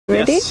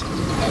Ready? Yes.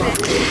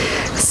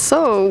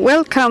 So,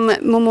 welcome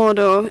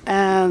Momodo.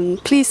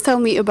 Please tell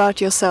me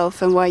about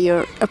yourself and why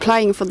you're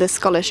applying for this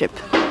scholarship.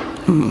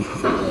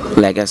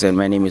 Like I said,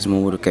 my name is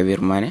Momodo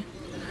Kabir Manne.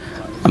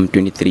 I'm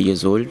 23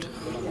 years old.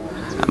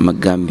 I'm a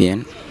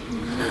Gambian.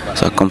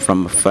 So I come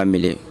from a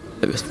family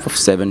of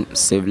 7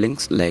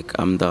 siblings. Like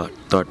I'm the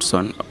third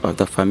son of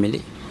the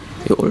family.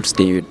 We all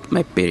stay with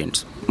my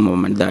parents,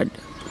 mom and dad.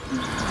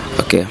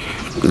 Okay,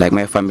 like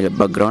my family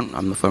background,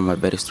 I'm from a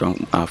very strong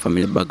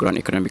family background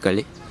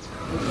economically.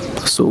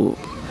 So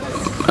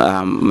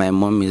my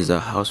mom is a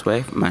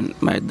housewife.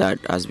 My dad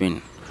has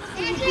been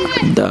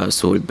the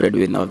sole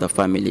breadwinner of the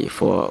family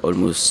for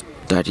almost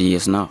 30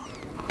 years now.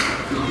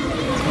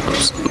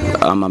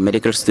 I'm a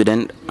medical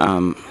student.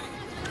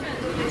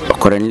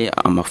 Currently,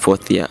 I'm a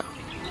 4th year.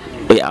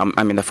 Yeah,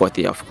 I'm in the 4th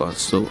year, of course.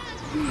 So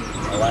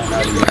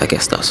I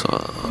guess that's all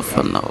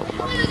for now.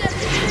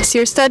 So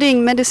you're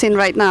studying medicine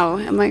right now,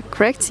 am I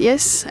correct?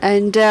 Yes.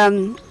 And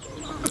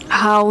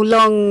how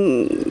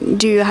long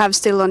do you have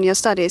still on your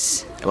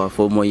studies? About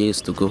 4 more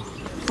years to go.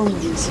 4 more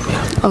years.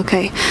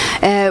 Okay.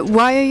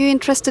 Why are you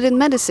interested in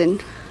medicine?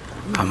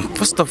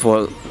 First of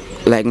all,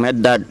 like my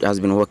dad has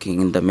been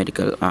working in the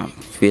medical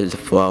field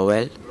for a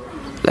while,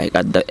 like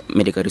at the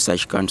Medical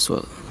Research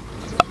Council.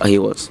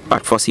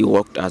 At first he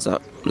worked as a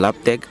lab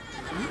tech,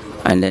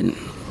 and then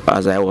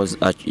as I was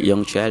a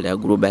young child, I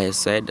grew by his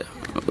side,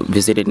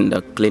 visited in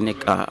the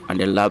clinic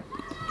and the lab,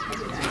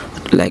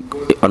 like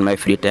on my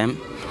free time.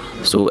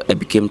 So I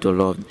became to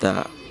love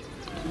the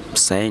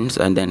science,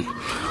 and then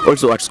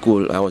also at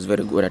school I was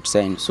very good at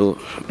science. So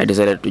I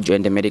decided to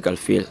join the medical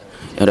field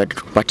in order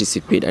to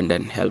participate and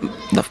then help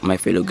my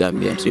fellow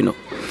Gambians,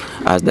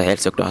 as the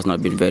health sector has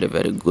not been very,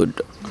 very good.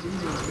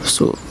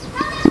 So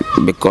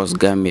because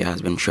Gambia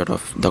has been short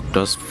of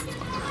doctors,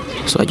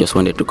 so I just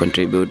wanted to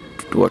contribute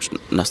towards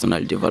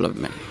national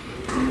development.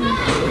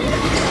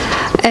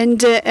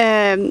 And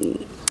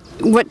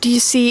what do you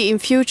see in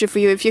future for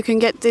you? If you can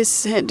get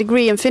this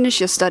degree and finish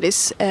your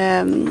studies,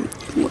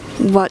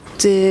 what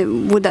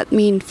would that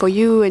mean for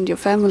you and your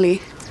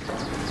family?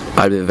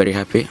 I'll be very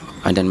happy,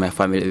 and then my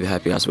family will be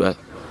happy as well,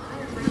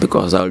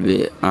 because I'll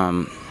be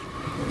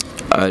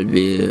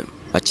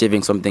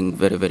achieving something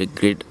very, very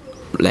great.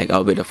 Like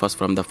I'll be the first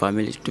from the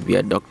family to be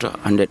a doctor,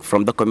 and then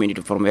from the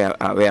community from where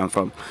I'm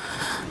from,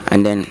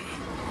 and then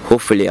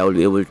hopefully I will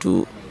be able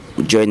to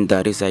join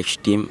the research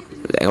team.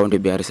 Like I want to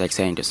be a research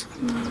scientist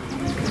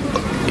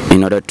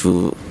in order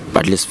to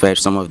at least fight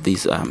some of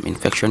these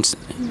infections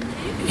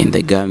in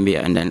the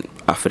Gambia and then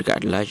Africa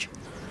at large.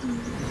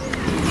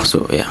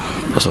 So yeah,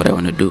 that's what I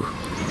want to do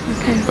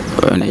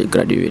when I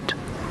graduate.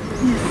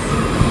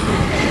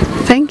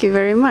 Thank you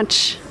very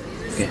much.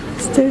 Okay.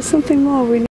 Is there something more we need?